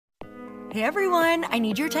Hey everyone, I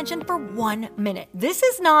need your attention for 1 minute. This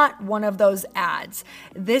is not one of those ads.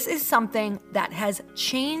 This is something that has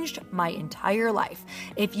changed my entire life.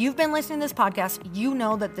 If you've been listening to this podcast, you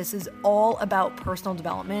know that this is all about personal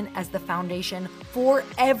development as the foundation for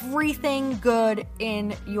everything good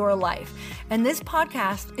in your life. And this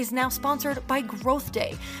podcast is now sponsored by Growth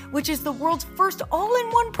Day, which is the world's first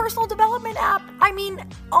all-in-one personal development app. I mean,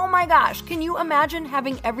 oh my gosh, can you imagine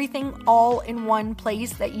having everything all in one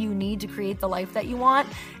place that you need to create the life that you want?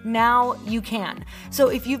 Now you can. So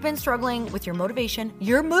if you've been struggling with your motivation,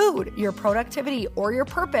 your mood, your productivity, or your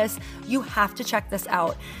purpose, you have to check this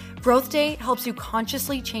out. Growth Day helps you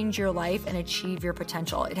consciously change your life and achieve your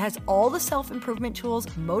potential. It has all the self-improvement tools,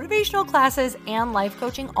 motivational classes, and life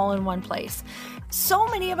coaching all in one place. So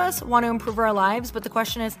many of us want to improve our lives, but the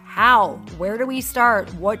question is how? Where do we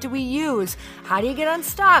start? What do we use? How do you get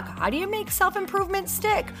unstuck? How do you make self-improvement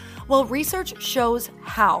stick? Well, research shows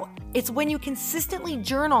how. It's when you consistently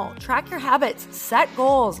journal, track your habits, set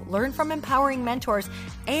goals, learn from empowering mentors,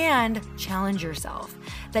 and challenge yourself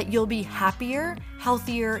that you'll be happier,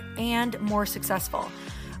 healthier, and more successful.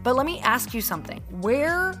 But let me ask you something.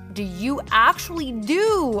 Where do you actually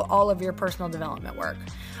do all of your personal development work?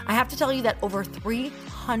 I have to tell you that over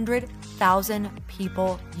 300,000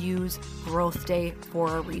 people use Growth Day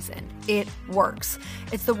for a reason. It works.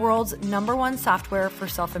 It's the world's #1 software for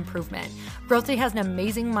self-improvement. Growth Day has an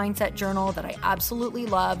amazing mindset journal that I absolutely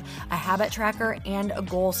love, a habit tracker, and a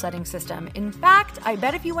goal-setting system. In fact, I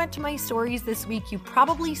bet if you went to my stories this week, you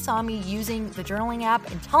probably saw me using the journaling app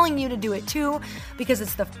and telling you to do it too, because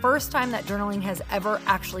it's the first time that journaling has ever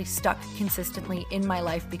actually stuck consistently in my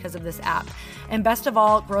life because of this app. And best of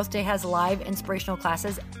all, Growth Day has live inspirational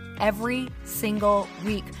classes every single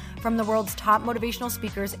week from the world's top motivational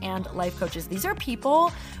speakers and life coaches. These are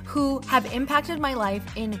people who have impacted my life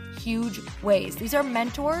in huge ways. These are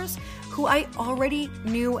mentors who I already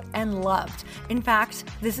knew and loved. In fact,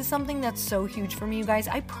 this is something that's so huge for me, you guys.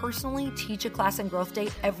 I personally teach a class in Growth Day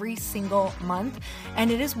every single month,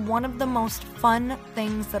 and it is one of the most fun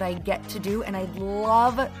things that I get to do, and I'd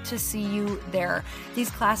love to see you there.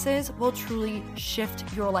 These classes will truly shift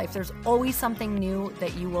your life. There's always something new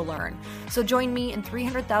that you will learn. So join me and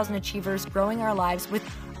 300,000 achievers growing our lives with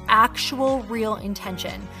actual real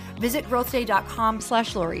intention. Visit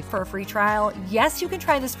growthday.com/Lori for a free trial. Yes, you can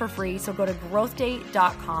try this for free. So go to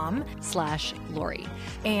growthday.com/Lori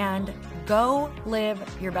and go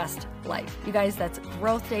live your best life. You guys, that's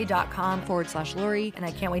growthday.com/Lori. And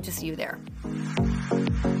I can't wait to see you there.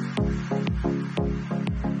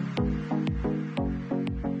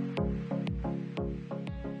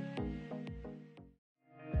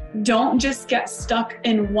 Don't just get stuck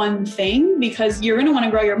in one thing, because you're going to want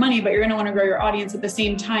to grow your money, but you're going to want to grow your audience at the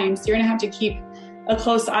same time. So you're going to have to keep a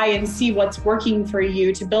close eye and see what's working for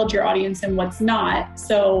you to build your audience and what's not.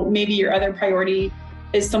 So maybe your other priority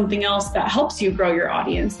is something else that helps you grow your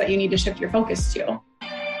audience that you need to shift your focus to.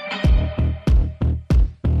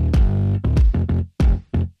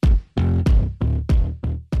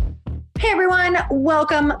 Hey everyone,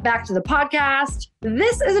 welcome back to the podcast.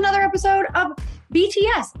 This is another episode of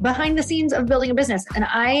BTS, Behind the Scenes of Building a Business. And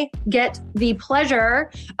I get the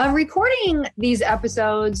pleasure of recording these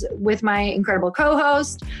episodes with my incredible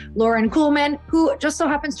co-host, Lauren Kuhlman, who just so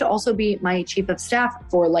happens to also be my chief of staff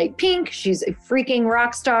for Light Pink. She's a freaking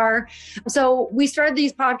rock star. So we started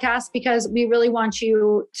these podcasts because we really want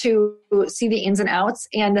you to see the ins and outs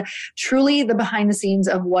and truly the behind the scenes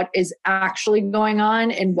of what is actually going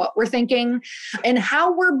on and what we're thinking and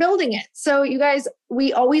how we're building it. So you guys,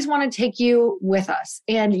 we always want to take you with us,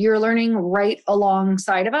 and you're learning right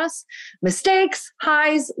alongside of us. Mistakes,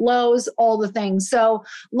 highs, lows, all the things. So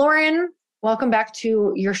Lauren, welcome back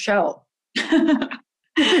to your show. Oh,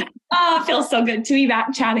 it feels so good to be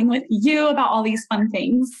back chatting with you about all these fun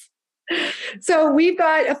things. So we've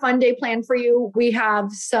got a fun day planned for you. We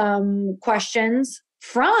have some questions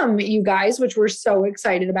from you guys, which we're so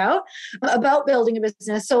excited about building a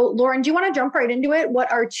business. So Lauren, do you want to jump right into it?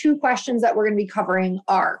 What our 2 questions that we're going to be covering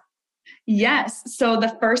are? Yes. So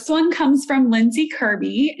the first one comes from Lindsay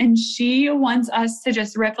Kirby, and she wants us to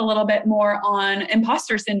just riff a little bit more on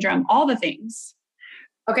imposter syndrome, all the things.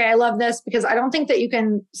 Okay, I love this because I don't think that you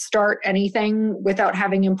can start anything without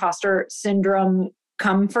having imposter syndrome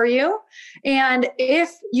come for you. And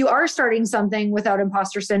if you are starting something without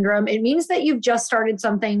imposter syndrome, it means that you've just started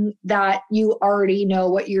something that you already know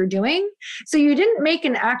what you're doing. So you didn't make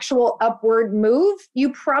an actual upward move.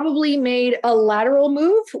 You probably made a lateral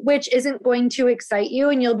move, which isn't going to excite you,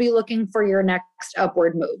 and you'll be looking for your next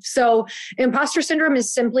upward move. So imposter syndrome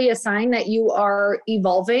is simply a sign that you are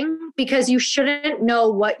evolving because you shouldn't know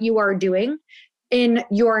what you are doing in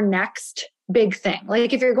your next big thing?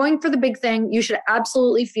 Like if you're going for the big thing, you should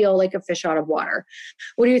absolutely feel like a fish out of water.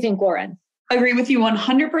 What do you think, Lauren? I agree with you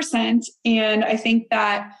 100%. And I think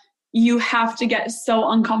that you have to get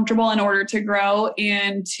so uncomfortable in order to grow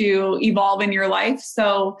and to evolve in your life.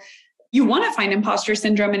 So you want to find imposter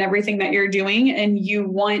syndrome in everything that you're doing. And you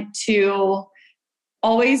want to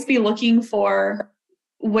always be looking for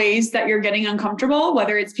ways that you're getting uncomfortable,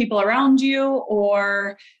 whether it's people around you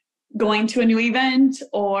or going to a new event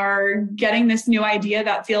or getting this new idea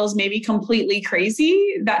that feels maybe completely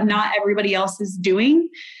crazy that not everybody else is doing,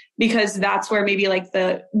 because that's where maybe like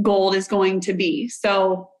the gold is going to be.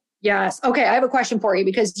 So yes. Okay. I have a question for you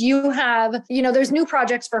because you have, there's new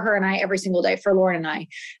projects for her and I every single day, for Lauren and I.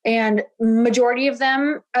 And majority of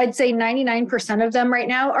them, I'd say 99% of them right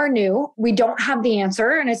now are new. We don't have the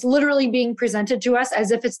answer. And it's literally being presented to us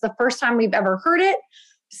as if it's the first time we've ever heard it,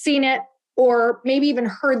 seen it, or maybe even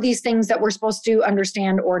heard these things that we're supposed to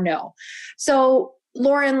understand or know. So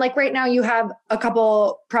Lauren, like right now you have a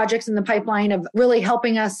couple projects in the pipeline of really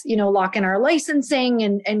helping us, lock in our licensing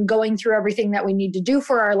and going through everything that we need to do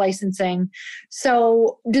for our licensing.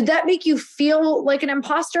 So did that make you feel like an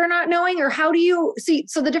imposter not knowing, or how do you see?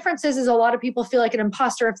 So the difference is a lot of people feel like an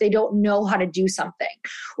imposter if they don't know how to do something,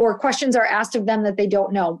 or questions are asked of them that they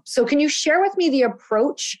don't know. So can you share with me the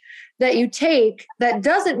approach that you take that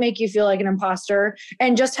doesn't make you feel like an imposter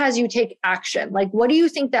and just has you take action? Like, what do you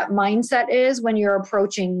think that mindset is when you're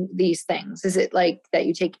approaching these things? Is it like that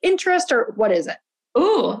you take interest, or what is it?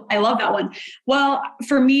 Ooh, I love that one. Well,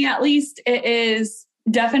 for me, at least, it is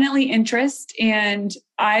definitely interest. And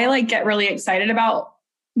I get really excited about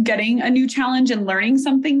getting a new challenge and learning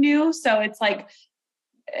something new. So it's like,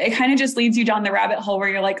 it kind of just leads you down the rabbit hole where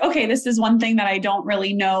you're like, okay, this is one thing that I don't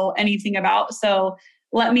really know anything about. So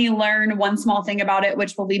let me learn one small thing about it,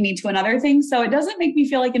 which will lead me to another thing. So it doesn't make me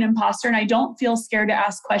feel like an imposter. And I don't feel scared to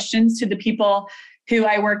ask questions to the people who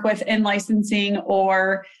I work with in licensing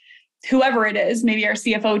or whoever it is, maybe our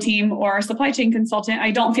CFO team or our supply chain consultant.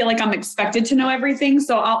 I don't feel like I'm expected to know everything.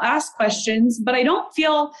 So I'll ask questions, but I don't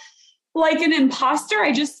feel like an imposter.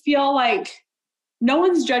 I just feel like no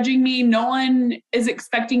one's judging me. No one is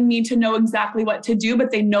expecting me to know exactly what to do,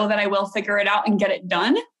 but they know that I will figure it out and get it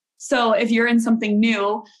done. So if you're in something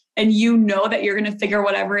new and you know that you're going to figure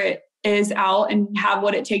whatever it is out and have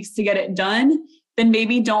what it takes to get it done, then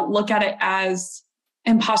maybe don't look at it as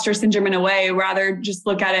imposter syndrome in a way. Rather, just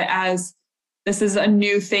look at it as, this is a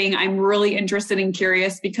new thing. I'm really interested and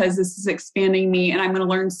curious because this is expanding me and I'm going to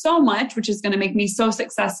learn so much, which is going to make me so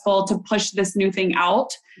successful to push this new thing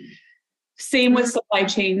out. Same with supply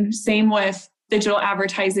chain, same with digital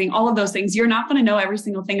advertising, all of those things. You're not going to know every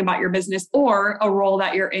single thing about your business or a role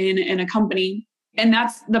that you're in a company. And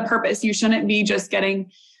that's the purpose. You shouldn't be just getting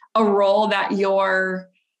a role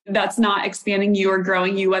that's not expanding you or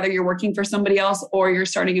growing you, whether you're working for somebody else or you're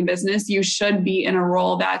starting a business. You should be in a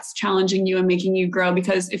role that's challenging you and making you grow,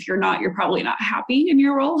 because if you're not, you're probably not happy in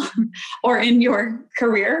your role or in your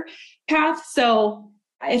career path. So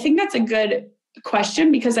I think that's a good question,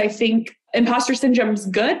 because I think imposter syndrome is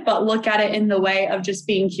good, but look at it in the way of just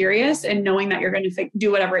being curious and knowing that you're going to do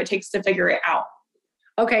whatever it takes to figure it out.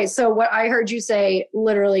 Okay. So what I heard you say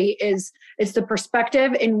literally is it's the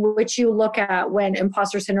perspective in which you look at when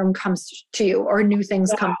imposter syndrome comes to you or new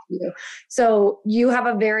things come to you. So you have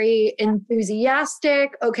a very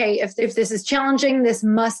enthusiastic, okay, if this is challenging, this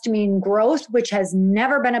must mean growth, which has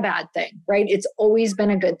never been a bad thing, right? It's always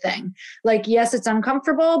been a good thing. Like, yes, it's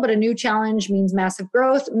uncomfortable, but a new challenge means massive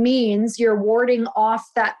growth, means you're warding off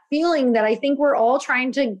that feeling that I think we're all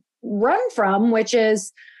trying to run from, which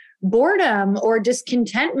is boredom or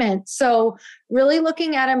discontentment. So really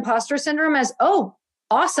looking at imposter syndrome as, oh,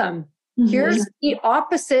 awesome. Here's the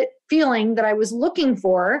opposite feeling that I was looking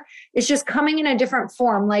for. It's just coming in a different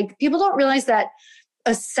form. Like, people don't realize that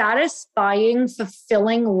a satisfying,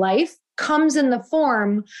 fulfilling life comes in the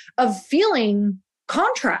form of feeling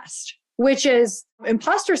contrast, which is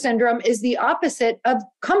imposter syndrome is the opposite of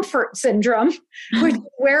comfort syndrome, which is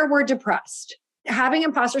where we're depressed. Having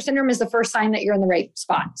imposter syndrome is the first sign that you're in the right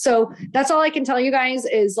spot. So that's all I can tell you guys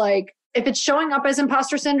is, like, if it's showing up as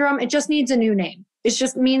imposter syndrome, it just needs a new name. It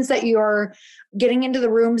just means that you're getting into the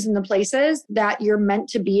rooms and the places that you're meant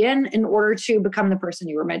to be in order to become the person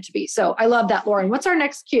you were meant to be. So I love that, Lauren. What's our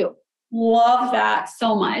next cue? Love that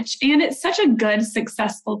so much. And it's such a good,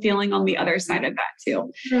 successful feeling on the other side of that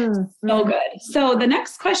too. So good. So the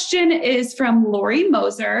next question is from Lori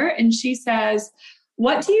Moser. And she says,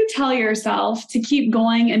 what do you tell yourself to keep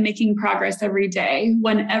going and making progress every day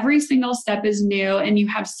when every single step is new and you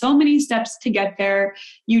have so many steps to get there,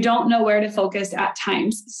 you don't know where to focus at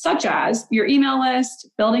times, such as your email list,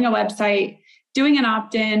 building a website, doing an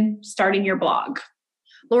opt-in, starting your blog?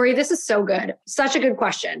 Lori, this is so good. Such a good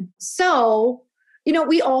question. So,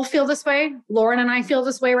 we all feel this way. Lauren and I feel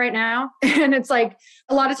this way right now. And it's like,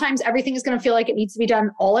 a lot of times everything is going to feel like it needs to be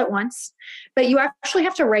done all at once, but you actually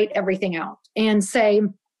have to write everything out and say,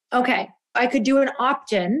 okay, I could do an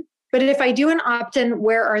opt-in, but if I do an opt-in,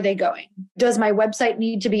 where are they going? Does my website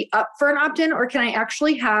need to be up for an opt-in, or can I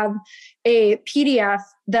actually have a PDF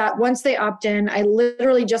that once they opt in, I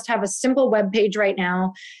literally just have a simple web page right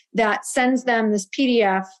now that sends them this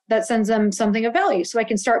PDF that sends them something of value. So I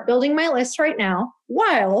can start building my list right now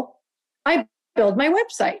while I build my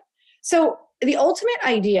website. So the ultimate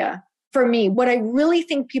idea for me, what I really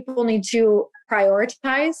think people need to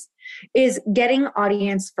prioritize is getting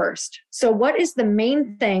audience first. So what is the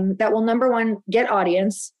main thing that will, number one, get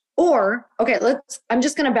audience? Or, okay, I'm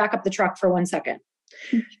just going to back up the truck for 1 second.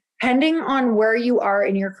 Depending on where you are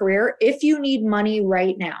in your career, if you need money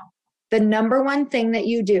right now, the number one thing that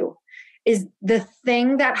you do is the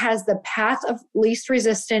thing that has the path of least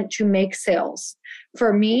resistance to make sales.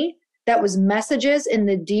 For me, that was messages in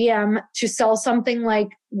the DM to sell something like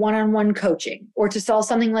one-on-one coaching or to sell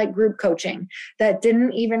something like group coaching that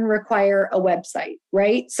didn't even require a website,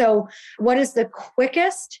 right? So what is the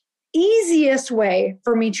quickest, easiest way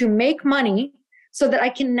for me to make money so that I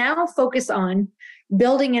can now focus on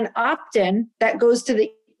building an opt-in that goes to the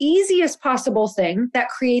easiest possible thing that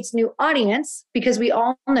creates new audience? Because we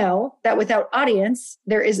all know that without audience,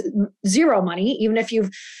 there is zero money. Even if you've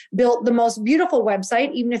built the most beautiful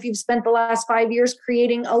website, even if you've spent the last 5 years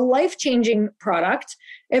creating a life-changing product,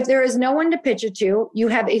 if there is no one to pitch it to, you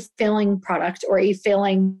have a failing product or a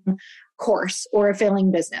failing course or a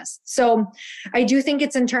failing business. So I do think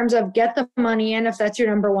it's in terms of get the money in, if that's your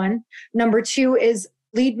number one. Number two is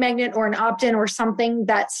lead magnet or an opt-in or something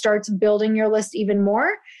that starts building your list even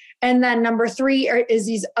more. And then number three is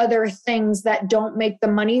these other things that don't make the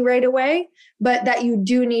money right away, but that you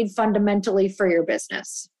do need fundamentally for your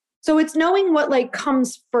business. So it's knowing what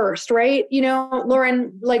comes first, right?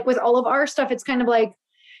 Lauren, with all of our stuff, it's kind of like,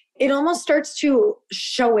 it almost starts to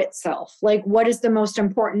show itself, like what is the most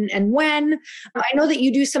important and when. I know that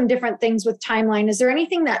you do some different things with timeline. Is there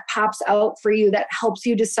anything that pops out for you that helps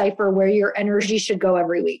you decipher where your energy should go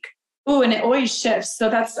every week? Oh, and it always shifts. So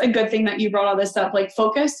that's a good thing that you brought all this up.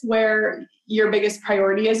 Focus where your biggest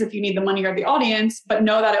priority is if you need the money or the audience, but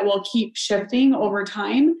know that it will keep shifting over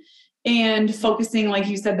time and focusing, like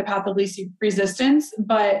you said, the path of least resistance.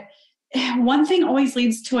 But one thing always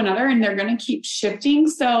leads to another and they're going to keep shifting.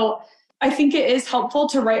 So I think it is helpful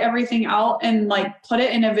to write everything out and put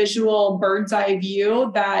it in a visual bird's eye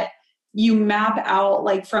view that you map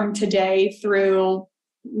out from today through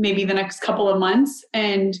maybe the next couple of months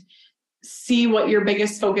and see what your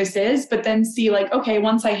biggest focus is, but then see okay,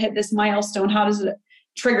 once I hit this milestone, how does it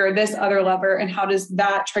trigger this other lever and how does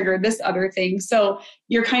that trigger this other thing? So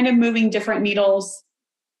you're kind of moving different needles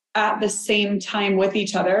at the same time with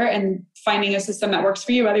each other and finding a system that works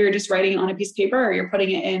for you, whether you're just writing on a piece of paper or you're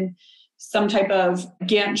putting it in some type of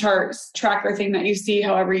Gantt charts tracker thing that you see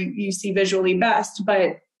however you see visually best.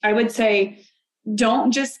 But I would say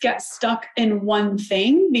don't just get stuck in one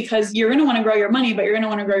thing, because you're going to want to grow your money, but you're going to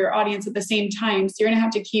want to grow your audience at the same time. So you're going to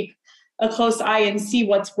have to keep a close eye and see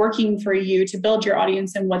what's working for you to build your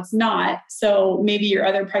audience and what's not. So maybe your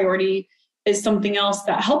other priority is something else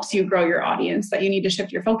that helps you grow your audience that you need to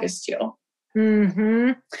shift your focus to.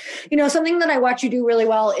 Mm-hmm. Something that I watch you do really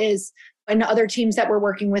well is, and other teams that we're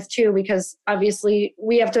working with too, because obviously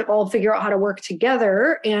we have to all figure out how to work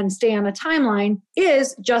together and stay on a timeline,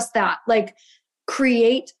 is just that,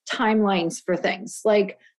 create timelines for things.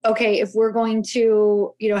 Okay, if we're going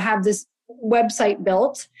to, have this website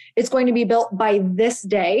built, it's going to be built by this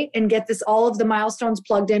day, and get all of the milestones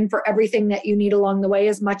plugged in for everything that you need along the way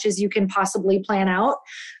as much as you can possibly plan out.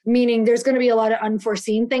 Meaning there's going to be a lot of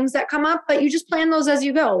unforeseen things that come up, but you just plan those as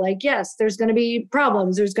you go. Yes, there's going to be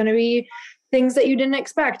problems. There's going to be things that you didn't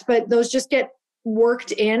expect, but those just get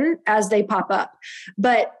worked in as they pop up.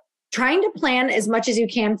 But trying to plan as much as you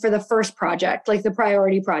can for the first project, the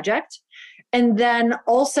priority project, and then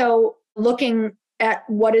also looking at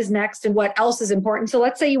what is next and what else is important. So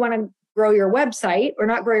let's say you want to grow your website, or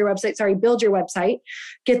not grow your website, sorry, build your website,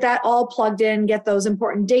 get that all plugged in, get those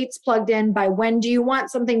important dates plugged in. By when do you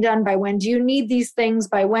want something done? By when do you need these things?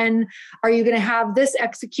 By when are you going to have this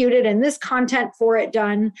executed and this content for it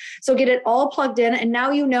done? So get it all plugged in. And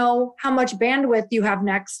now you know how much bandwidth you have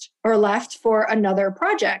next or left for another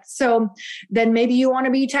project. So then maybe you want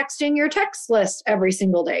to be texting your text list every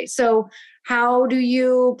single day. So How do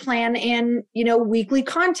you plan in, weekly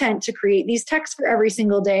content to create these texts for every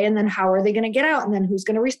single day? And then how are they going to get out? And then who's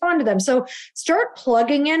going to respond to them? So start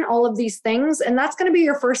plugging in all of these things. And that's going to be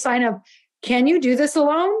your first sign of, can you do this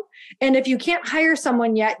alone? And if you can't hire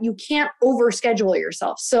someone yet, you can't overschedule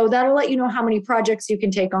yourself. So that'll let you know how many projects you can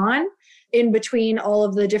take on in between all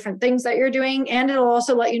of the different things that you're doing. And it'll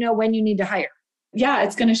also let you know when you need to hire. Yeah,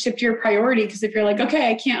 it's going to shift your priority, because if you're like, okay,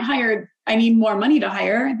 I can't hire, I need more money to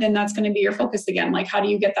hire, then that's going to be your focus again. Like, how do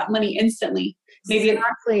you get that money instantly? Maybe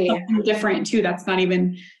exactly. It's something different too. That's not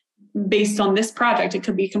even based on this project. It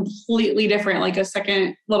could be completely different, like a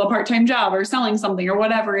second little part-time job or selling something or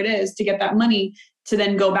whatever it is to get that money to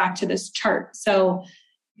then go back to this chart. So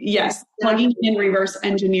yes, plugging in, reverse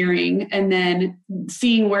engineering, and then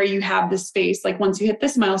seeing where you have the space. Like once you hit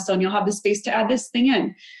this milestone, you'll have the space to add this thing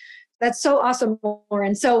in. That's so awesome,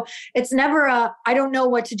 Lauren. So it's never I don't know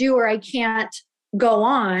what to do, or I can't go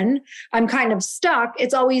on, I'm kind of stuck.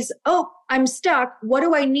 It's always, I'm stuck. What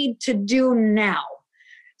do I need to do now?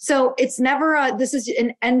 So it's never this is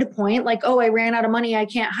an end point. Like, I ran out of money. I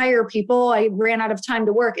can't hire people. I ran out of time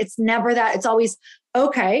to work. It's never that. It's always,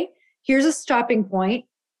 okay, here's a stopping point.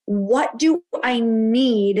 What do I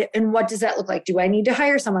need? And what does that look like? Do I need to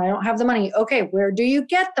hire someone? I don't have the money. Okay, where do you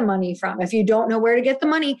get the money from? If you don't know where to get the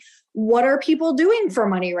money, what are people doing for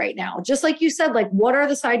money right now? Just like you said, like, what are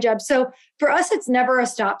the side jobs? So for us, it's never a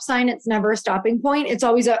stop sign. It's never a stopping point. It's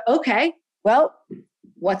always okay, well,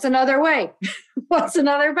 what's another way? What's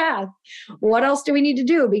another path? What else do we need to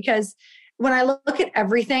do? Because when I look at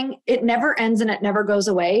everything, it never ends and it never goes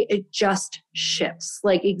away. It just shifts,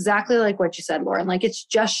 like exactly like what you said, Lauren, like it's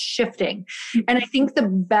just shifting. And I think the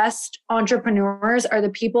best entrepreneurs are the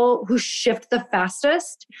people who shift the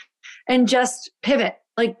fastest and just pivot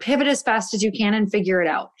as fast as you can and figure it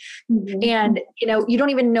out. Mm-hmm. And, you don't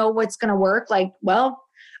even know what's going to work. Like, well,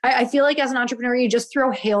 I feel like as an entrepreneur, you just throw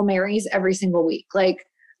Hail Marys every single week. Like,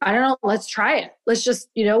 I don't know, let's try it. Let's just,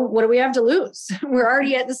 what do we have to lose? We're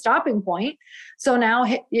already at the stopping point. So now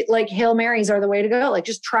like Hail Marys are the way to go. Like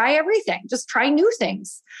just try everything. Just try new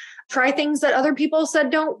things. Try things that other people said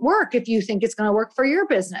don't work if you think it's going to work for your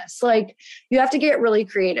business. Like you have to get really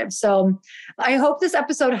creative. So I hope this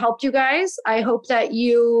episode helped you guys. I hope that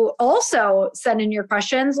you also send in your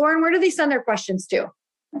questions. Lauren, where do they send their questions to?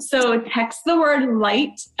 So text the word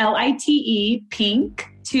light, LITE, pink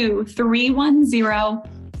to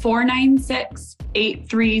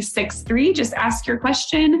 310-496-8363. Just ask your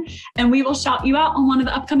question and we will shout you out on one of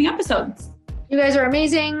the upcoming episodes. You guys are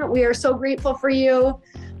amazing. We are so grateful for you.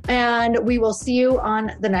 And we will see you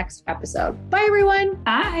on the next episode. Bye, everyone.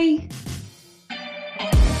 Bye.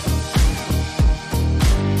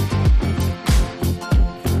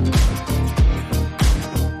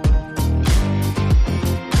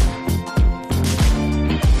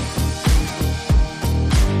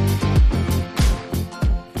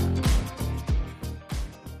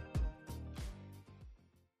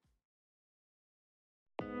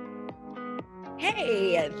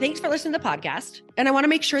 Hey, thanks for listening to the podcast. And I want to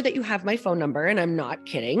make sure that you have my phone number, and I'm not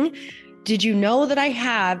kidding. Did you know that I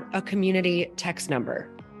have a community text number?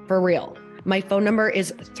 For real. My phone number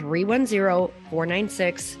is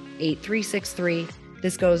 310-496-8363.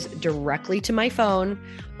 This goes directly to my phone.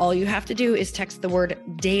 All you have to do is text the word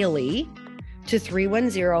daily to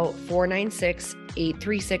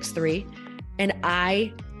 310-496-8363. And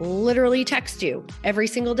I literally text you every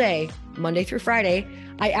single day, Monday through Friday.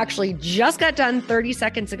 I actually just got done 30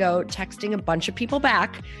 seconds ago texting a bunch of people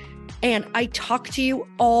back, and I talk to you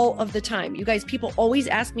all of the time. You guys, people always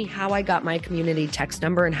ask me how I got my community text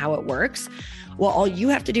number and how it works. Well, all you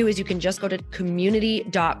have to do is you can just go to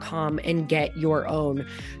community.com and get your own.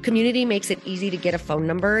 Community makes it easy to get a phone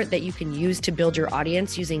number that you can use to build your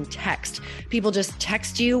audience using text. People just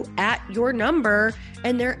text you at your number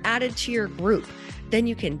and they're added to your group. Then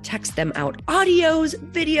you can text them out audios,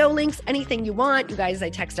 video links, anything you want. You guys, I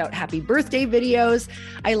text out happy birthday videos.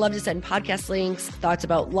 I love to send podcast links, thoughts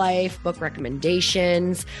about life, book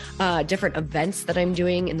recommendations, different events that I'm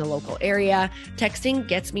doing in the local area. Texting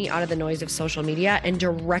gets me out of the noise of social media and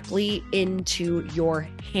directly into your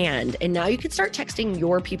hand. And now you can start texting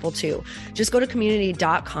your people too. Just go to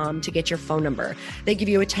community.com to get your phone number. They give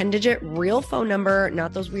you a 10-digit real phone number,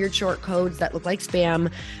 not those weird short codes that look like spam,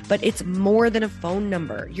 but it's more than a phone phone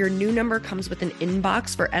number. Your new number comes with an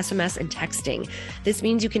inbox for SMS and texting. This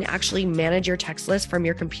means you can actually manage your text list from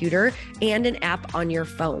your computer and an app on your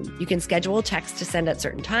phone. You can schedule texts to send at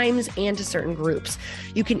certain times and to certain groups.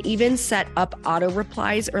 You can even set up auto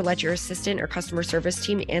replies or let your assistant or customer service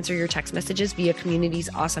team answer your text messages via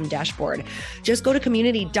Community's awesome dashboard. Just go to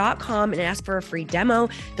community.com and ask for a free demo.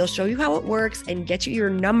 They'll show you how it works and get you your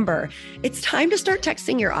number. It's time to start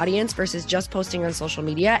texting your audience versus just posting on social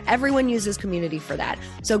media. Everyone uses Community for that.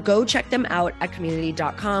 So go check them out at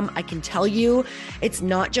community.com. I can tell you it's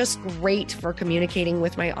not just great for communicating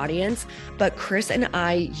with my audience, but Chris and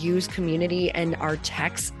I use Community and our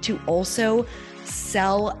texts to also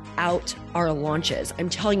sell out our launches. I'm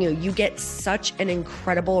telling you, you get such an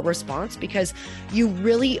incredible response because you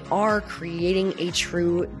really are creating a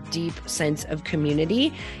true, deep sense of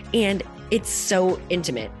community, and it's so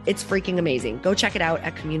intimate. It's freaking amazing. Go check it out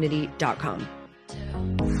at community.com.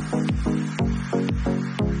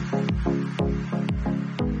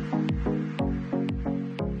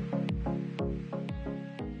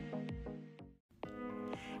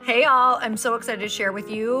 Hey y'all, I'm so excited to share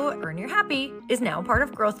with you, Earn Your Happy is now part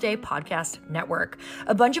of Growth Day Podcast Network.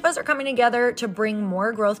 A bunch of us are coming together to bring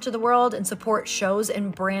more growth to the world and support shows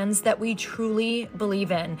and brands that we truly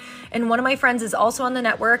believe in. And one of my friends is also on the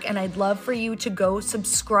network, and I'd love for you to go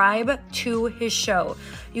subscribe to his show.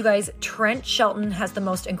 You guys, Trent Shelton has the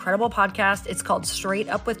most incredible podcast. It's called Straight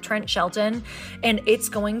Up with Trent Shelton, and it's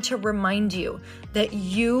going to remind you that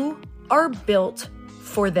you are built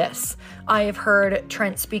for this. I have heard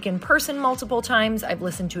Trent speak in person multiple times. I've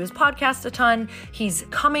listened to his podcast a ton. He's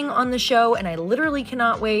coming on the show, and I literally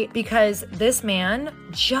cannot wait because this man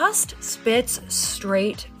just spits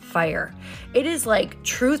straight fire. It is like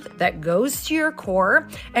truth that goes to your core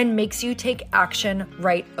and makes you take action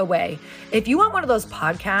right away. If you want one of those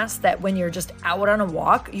podcasts that when you're just out on a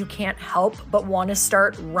walk, you can't help but want to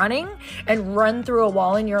start running and run through a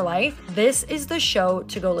wall in your life, this is the show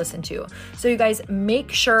to go listen to. So you guys,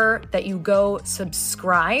 make sure that you go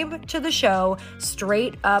subscribe to the show,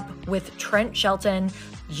 Straight Up with Trent Shelton.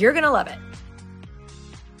 You're going to love it.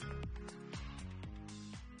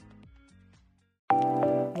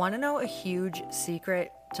 Want to know a huge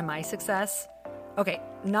secret to my success? Okay,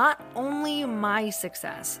 not only my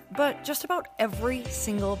success, but just about every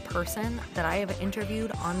single person that I have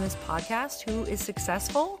interviewed on this podcast who is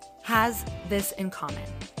successful has this in common.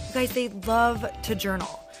 You guys, they love to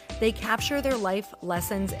journal. They capture their life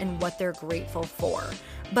lessons and what they're grateful for.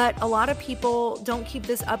 But a lot of people don't keep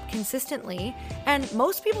this up consistently. And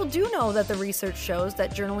most people do know that the research shows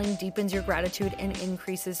that journaling deepens your gratitude and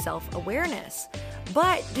increases self-awareness.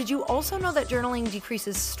 But did you also know that journaling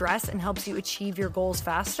decreases stress and helps you achieve your goals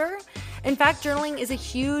faster? In fact, journaling is a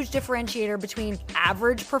huge differentiator between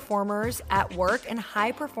average performers at work and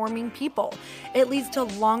high-performing people. It leads to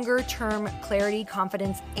longer-term clarity,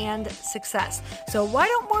 confidence, and success. So why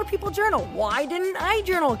don't more people journal? Why didn't I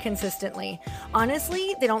journal consistently?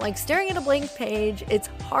 Honestly, they don't like staring at a blank page. It's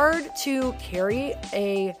hard to carry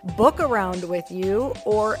a book around with you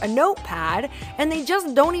or a notepad, and they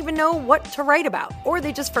just don't even know what to write about, or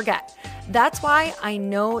they just forget. That's why I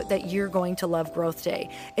know that you're going to love Growth Day.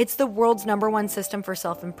 It's the world's #1 system for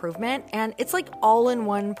self-improvement, and it's like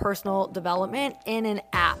all-in-one personal development in an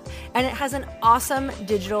app. And it has an awesome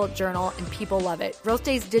digital journal, and people love it. Growth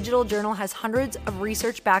Day's digital journal has hundreds of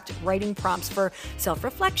research-backed writing prompts for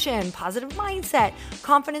self-reflection, positive mindset,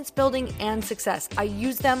 confidence building, and success. I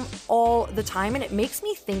use them all the time, and it makes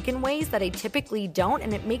me think in ways that I typically don't,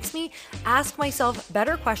 and it makes me ask myself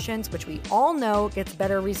better questions, which we all know gets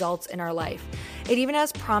better results in our life. It even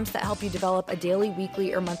has prompts that help you develop a daily,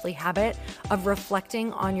 weekly, or monthly habit of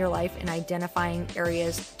reflecting on your life and identifying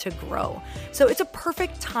areas to grow. So it's a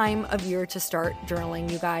perfect time of year to start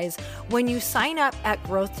journaling, you guys. When you sign up at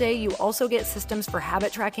Growth Day, you also get systems for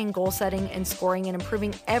habit tracking, goal setting, and scoring, and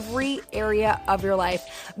improving every area of your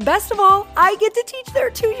life. Best of all, I get to teach there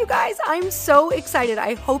too, you guys. I'm so excited.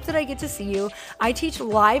 I hope that I get to see you. I teach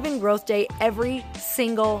live in Growth Day every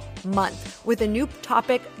single month with a new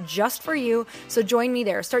topic just for you. So join me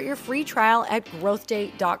there. Start your free trial at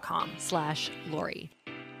growthday.com/Lori.